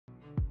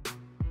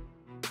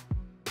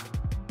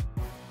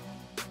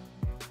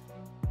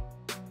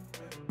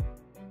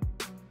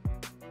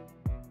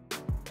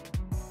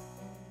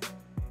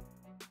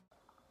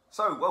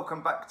So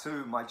welcome back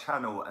to my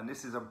channel, and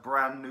this is a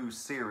brand new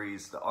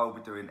series that I'll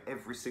be doing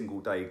every single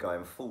day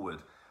going forward.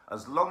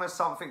 As long as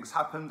something's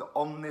happened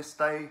on this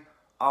day,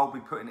 I'll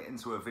be putting it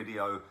into a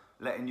video,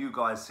 letting you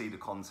guys see the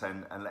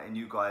content and letting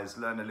you guys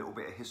learn a little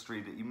bit of history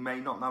that you may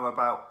not know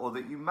about or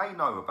that you may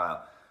know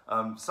about.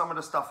 Some of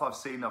the stuff I've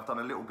seen, I've done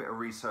a little bit of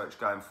research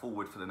going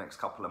forward for the next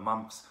couple of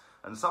months,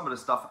 and some of the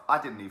stuff I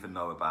didn't even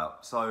know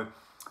about. So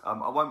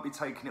I won't be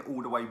taking it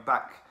all the way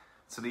back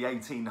to the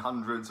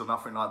 1800s or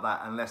nothing like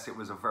that, unless it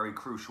was a very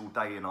crucial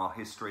day in our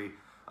history.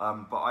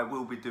 But I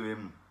will be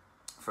doing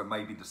from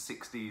maybe the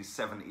 60s,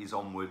 70s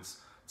onwards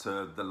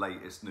to the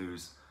latest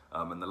news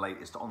and the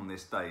latest on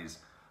this days.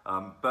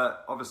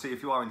 But obviously,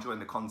 if you are enjoying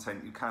the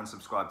content, you can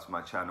subscribe to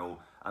my channel.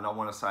 And I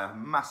want to say a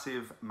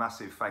massive,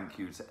 massive thank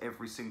you to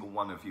every single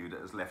one of you that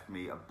has left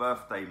me a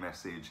birthday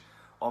message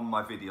on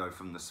my video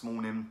from this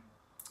morning.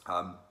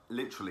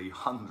 Literally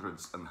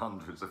hundreds and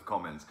hundreds of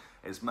comments.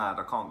 It's mad,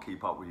 I can't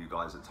keep up with you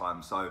guys at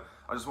times. So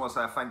I just want to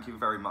say thank you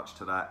very much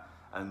to that.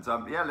 And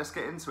yeah, let's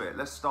get into it.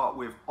 Let's start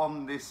with,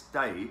 on this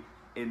day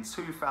in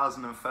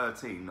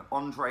 2013,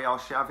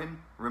 Arshavin,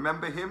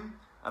 remember him?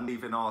 And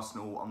leaving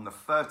Arsenal on the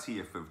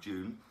 30th of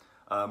June.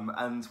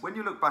 And when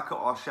you look back at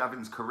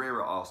Arshavin's career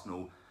at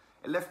Arsenal,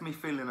 it left me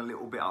feeling a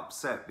little bit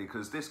upset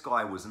because this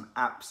guy was an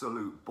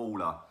absolute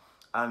baller.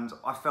 And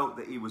I felt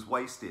that he was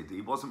wasted.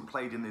 He wasn't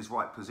played in his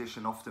right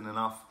position often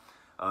enough.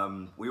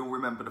 We all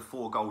remember the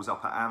 4 goals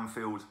up at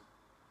Anfield.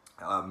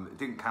 It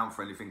didn't count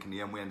for anything in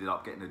the end. We ended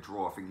up getting a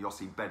draw. I think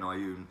Yossi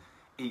Benayoun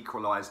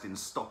equalised in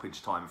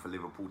stoppage time for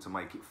Liverpool to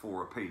make it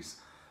 4 apiece.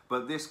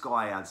 But this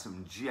guy had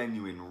some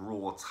genuine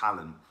raw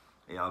talent.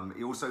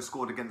 He also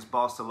scored against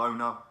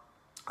Barcelona.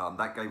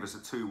 That gave us a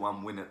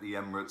 2-1 win at the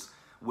Emirates,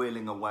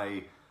 wheeling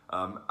away.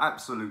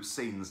 Absolute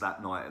scenes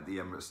that night at the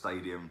Emirates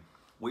Stadium.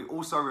 We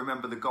also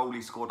remember the goal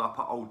he scored up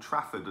at Old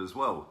Trafford as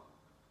well.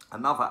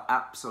 Another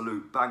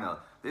absolute banger.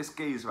 This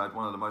geezer had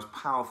one of the most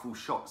powerful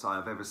shots I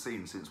have ever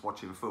seen since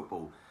watching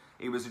football.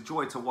 He was a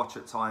joy to watch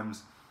at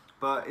times,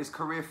 but his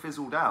career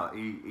fizzled out.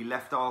 He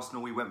left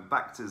Arsenal, he went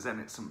back to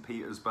Zenit St.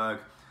 Petersburg.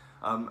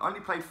 Only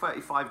played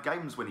 35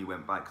 games when he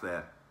went back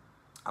there.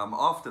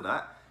 After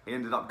that, he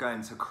ended up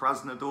going to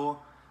Krasnodar,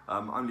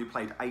 only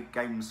played 8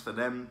 games for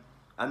them.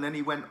 And then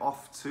he went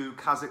off to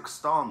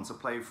Kazakhstan to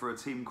play for a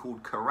team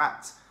called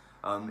Karat.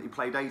 He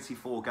played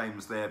 84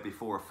 games there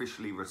before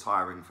officially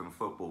retiring from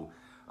football.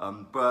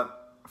 But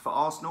for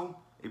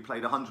Arsenal, he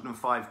played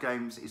 105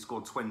 games, he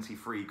scored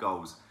 23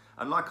 goals.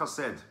 And like I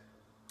said,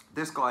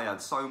 this guy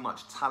had so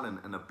much talent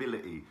and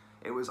ability,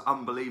 it was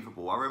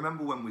unbelievable. I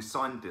remember when we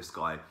signed this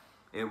guy,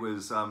 it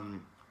was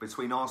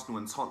between Arsenal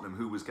and Tottenham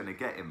who was going to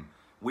get him.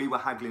 We were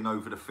haggling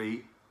over the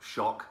fee,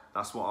 shock,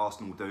 that's what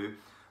Arsenal do.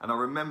 And I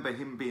remember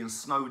him being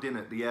snowed in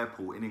at the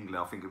airport in England,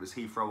 I think it was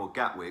Heathrow or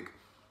Gatwick,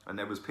 and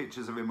there was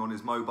pictures of him on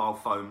his mobile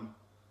phone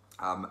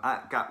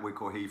at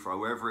Gatwick or Heathrow,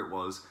 wherever it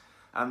was.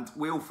 And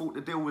we all thought the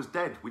deal was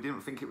dead. We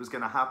didn't think it was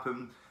going to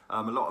happen.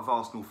 A lot of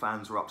Arsenal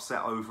fans were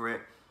upset over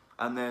it.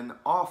 And then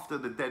after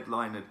the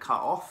deadline had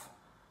cut off,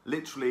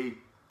 literally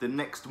the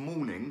next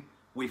morning,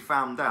 we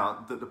found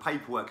out that the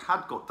paperwork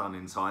had got done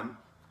in time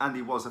and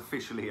he was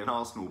officially an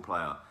Arsenal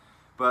player.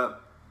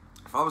 But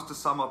if I was to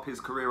sum up his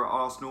career at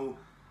Arsenal,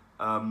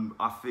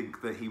 I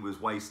think that he was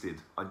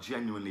wasted. I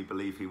genuinely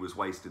believe he was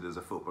wasted as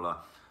a footballer.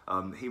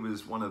 He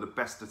was one of the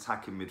best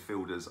attacking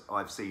midfielders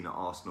I've seen at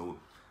Arsenal.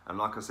 And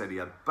like I said, he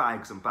had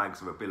bags and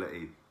bags of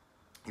ability.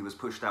 He was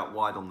pushed out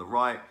wide on the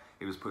right.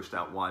 He was pushed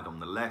out wide on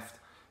the left.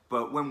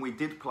 But when we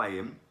did play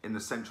him in the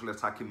central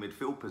attacking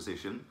midfield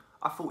position,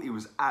 I thought he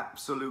was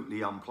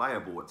absolutely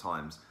unplayable at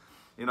times.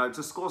 You know,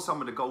 to score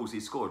some of the goals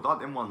he scored, like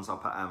them ones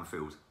up at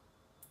Anfield,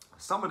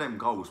 some of them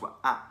goals were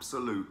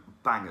absolute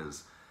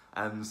bangers.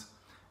 And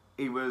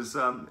he was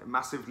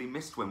massively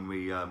missed when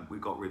we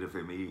got rid of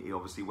him. He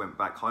obviously went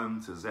back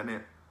home to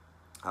Zenit,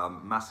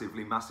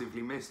 massively,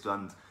 massively missed.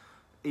 And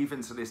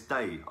even to this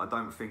day, I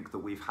don't think that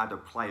we've had a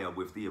player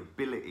with the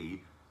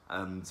ability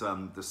and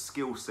the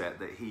skill set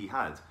that he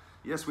had.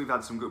 Yes, we've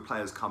had some good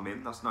players come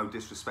in. That's no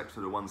disrespect for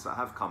the ones that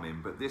have come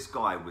in, but this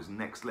guy was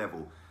next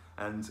level,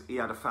 and he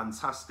had a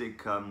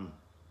fantastic, you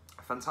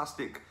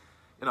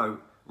know,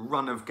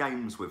 run of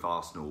games with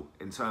Arsenal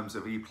in terms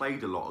of he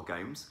played a lot of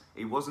games.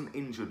 He wasn't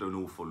injured an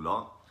awful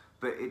lot,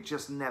 but it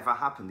just never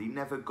happened. He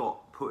never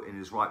got put in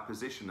his right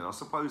position, and I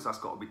suppose that's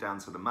got to be down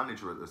to the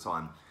manager at the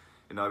time.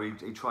 You know,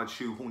 he tried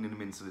shoehorning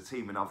him into the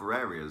team in other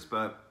areas,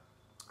 but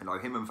you know,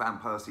 him and Van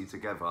Persie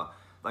together,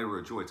 they were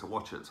a joy to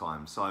watch at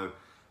times. So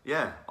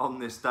yeah, on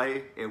this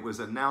day, it was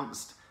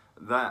announced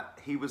that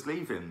he was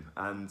leaving,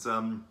 and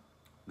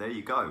there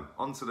you go.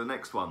 On to the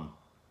next one.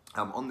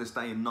 On this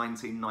day in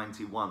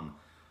 1991,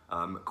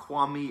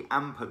 Kwame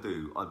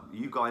Ampadu,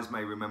 you guys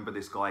may remember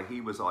this guy.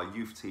 He was our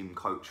youth team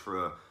coach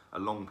for a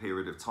long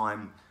period of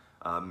time.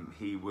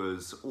 He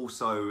was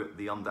also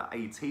the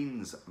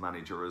under-18s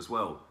manager as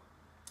well.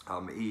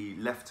 He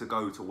left to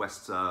go to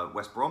West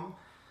Brom.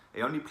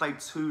 He only played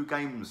 2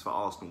 games for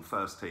Arsenal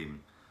first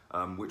team,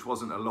 which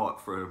wasn't a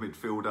lot for a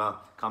midfielder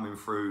coming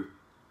through.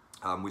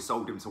 We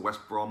sold him to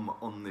West Brom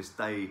on this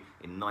day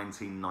in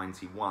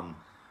 1991.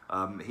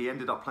 He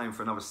ended up playing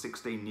for another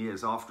 16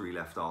 years after he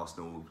left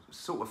Arsenal,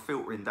 sort of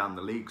filtering down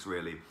the leagues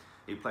really.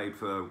 He played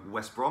for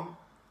West Brom,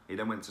 he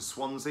then went to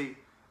Swansea,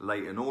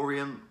 Leyton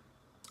Orient,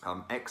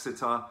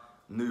 Exeter,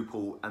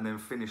 Newport, and then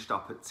finished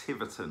up at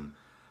Tiverton.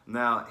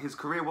 Now, his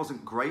career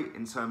wasn't great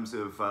in terms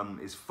of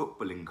his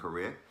footballing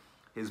career.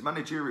 His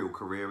managerial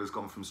career has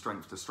gone from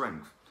strength to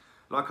strength.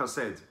 Like I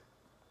said,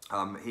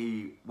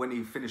 when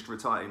he finished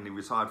retiring, he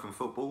retired from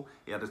football.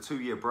 He had a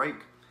 2-year break.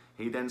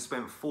 He then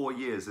spent 4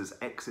 years as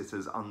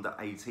Exeter's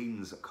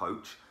under-18s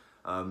coach.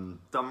 Done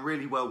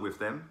really well with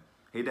them.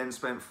 He then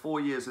spent 4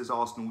 years as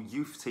Arsenal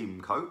youth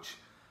team coach,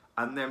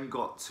 and then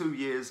got 2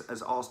 years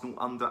as Arsenal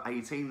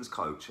under-18s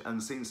coach,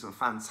 and seen some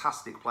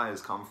fantastic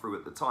players come through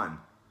at the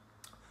time.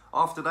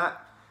 After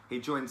that, he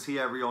joined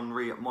Thierry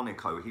Henry at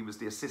Monaco. He was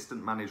the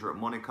assistant manager at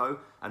Monaco,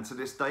 and to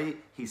this day,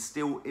 he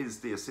still is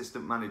the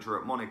assistant manager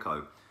at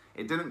Monaco.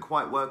 It didn't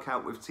quite work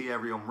out with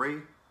Thierry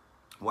Henry.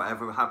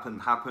 Whatever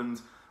happened,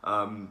 happened.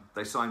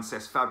 They signed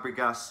Cesc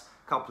Fabregas.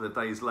 A couple of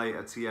days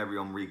later, Thierry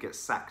Henry gets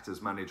sacked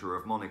as manager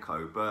of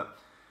Monaco. But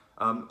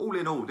all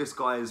in all, this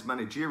guy's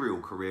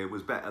managerial career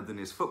was better than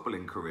his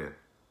footballing career.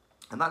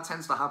 And that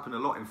tends to happen a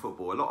lot in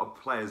football. A lot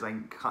of players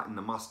ain't cutting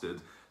the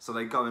mustard, so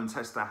they go and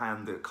test their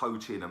hand at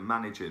coaching and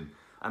managing.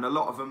 And a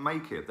lot of them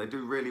make it. They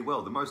do really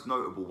well. The most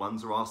notable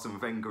ones are Arsene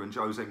Wenger and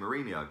Jose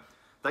Mourinho.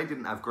 They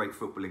didn't have great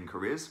footballing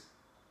careers,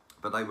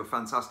 but they were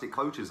fantastic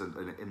coaches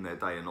in their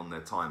day and on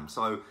their time.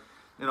 So,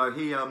 you know,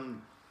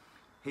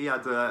 he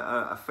had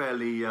a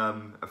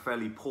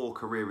fairly poor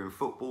career in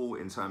football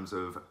in terms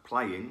of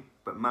playing,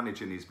 but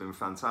managing he's been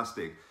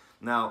fantastic.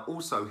 Now,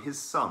 also his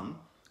son,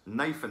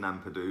 Nathan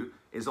Ampadu,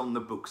 is on the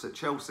books at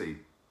Chelsea.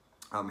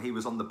 He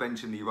was on the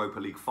bench in the Europa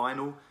League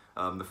final.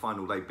 The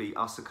final they beat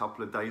us a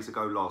couple of days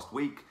ago last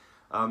week.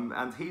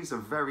 And he's a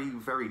very,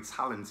 very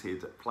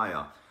talented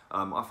player.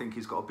 I think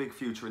he's got a big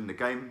future in the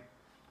game.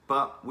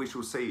 But we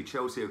shall see.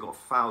 Chelsea have got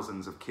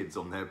thousands of kids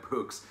on their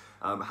books.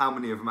 How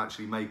many of them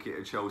actually make it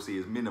at Chelsea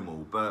is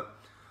minimal. But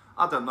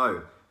I don't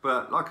know.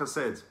 But like I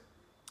said,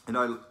 you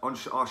know,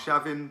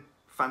 Arshavin,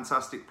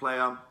 fantastic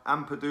player.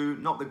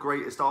 Ampadu, not the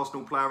greatest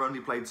Arsenal player,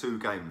 only played 2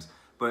 games.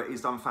 But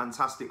he's done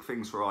fantastic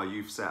things for our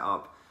youth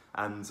setup.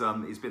 And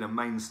he's been a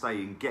mainstay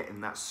in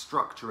getting that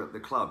structure at the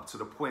club to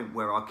the point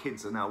where our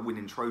kids are now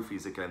winning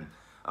trophies again.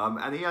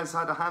 And he has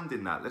had a hand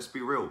in that, let's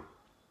be real.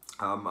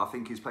 I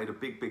think he's played a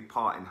big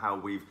part in how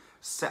we've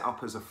set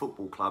up as a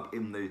football club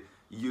in the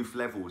youth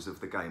levels of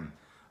the game.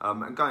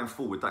 And going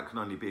forward, that can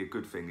only be a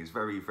good thing. He's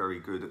very, very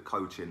good at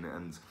coaching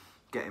and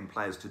getting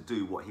players to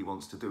do what he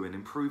wants to do and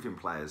improving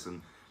players.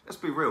 And let's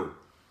be real,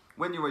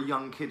 when you're a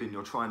young kid and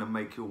you're trying to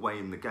make your way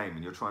in the game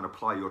and you're trying to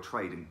apply your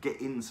trade and get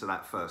into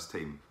that first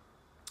team,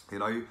 you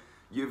know,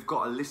 you've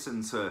got to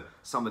listen to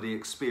some of the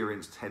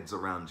experienced heads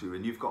around you,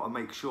 and you've got to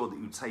make sure that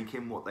you take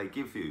in what they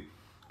give you.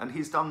 And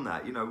he's done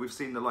that. You know, we've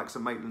seen the likes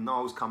of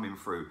Maitland-Niles coming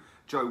through,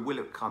 Joe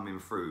Willock coming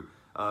through,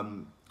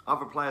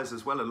 other players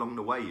as well along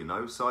the way, you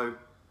know. So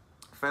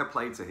fair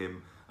play to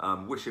him.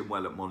 Wish him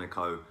well at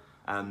Monaco.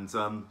 And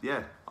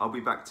yeah, I'll be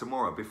back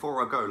tomorrow.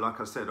 Before I go,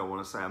 like I said, I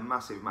want to say a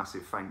massive,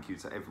 massive thank you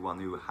to everyone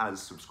who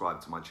has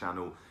subscribed to my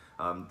channel.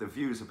 The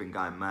views have been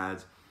going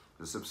mad.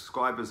 The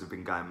subscribers have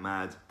been going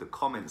mad. The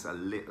comments are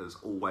lit as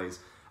always.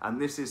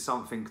 And this is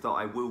something that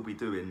I will be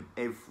doing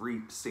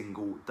every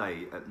single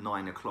day at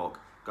 9 o'clock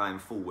going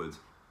forward.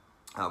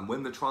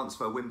 When the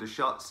transfer window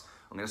shuts,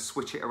 I'm going to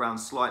switch it around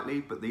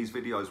slightly, but these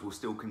videos will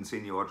still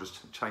continue. I'll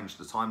just change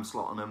the time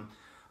slot on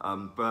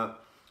them.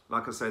 But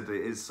like I said,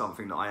 it is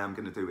something that I am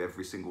going to do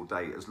every single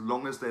day. As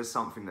long as there's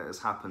something that has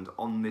happened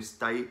on this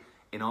day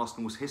in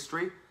Arsenal's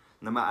history,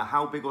 no matter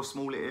how big or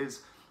small it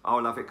is,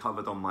 I'll have it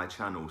covered on my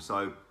channel.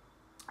 So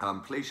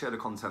please share the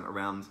content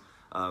around,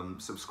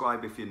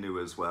 subscribe if you're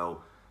new as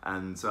well,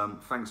 and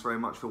thanks very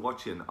much for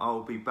watching.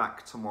 I'll be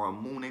back tomorrow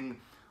morning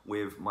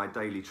with my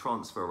daily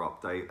transfer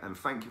update, and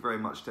thank you very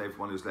much to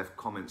everyone who's left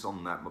comments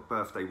on that, my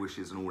birthday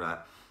wishes and all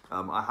that.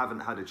 I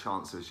haven't had a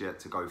chance as yet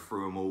to go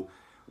through them all.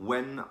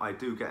 When I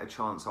do get a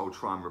chance, I'll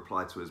try and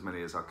reply to as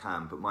many as I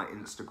can, but my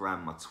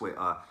Instagram, my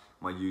Twitter,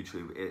 my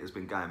YouTube, it has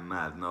been going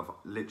mad, and I've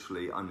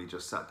literally only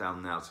just sat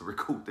down now to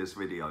record this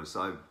video.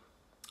 So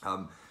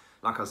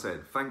like I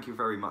said, thank you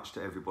very much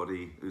to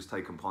everybody who's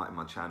taken part in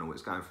my channel.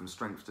 It's going from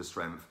strength to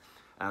strength,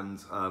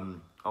 and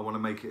I want to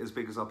make it as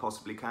big as I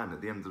possibly can.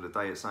 At the end of the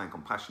day, it's something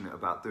I'm passionate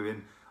about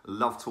doing. I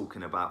love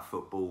talking about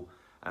football,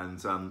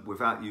 and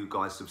without you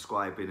guys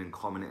subscribing and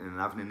commenting and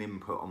having an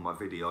input on my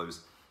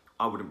videos,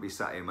 I wouldn't be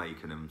sat here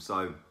making them.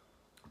 So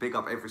big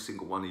up every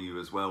single one of you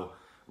as well.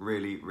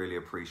 Really, really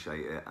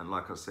appreciate it. And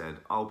like I said,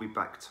 I'll be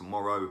back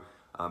tomorrow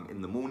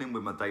in the morning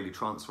with my daily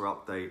transfer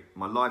update.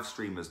 My live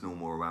stream is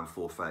normal around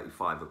 4:30,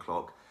 5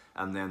 o'clock.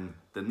 And then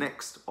the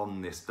next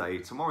on this day,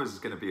 tomorrow's is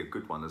going to be a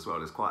good one as well.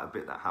 There's quite a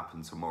bit that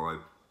happened tomorrow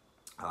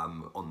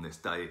on this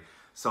day.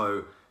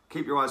 So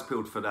keep your eyes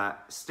peeled for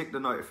that. Stick the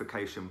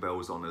notification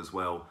bells on as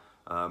well.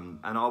 And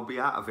I'll be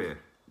out of here.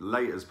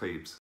 Laters,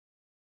 peeps.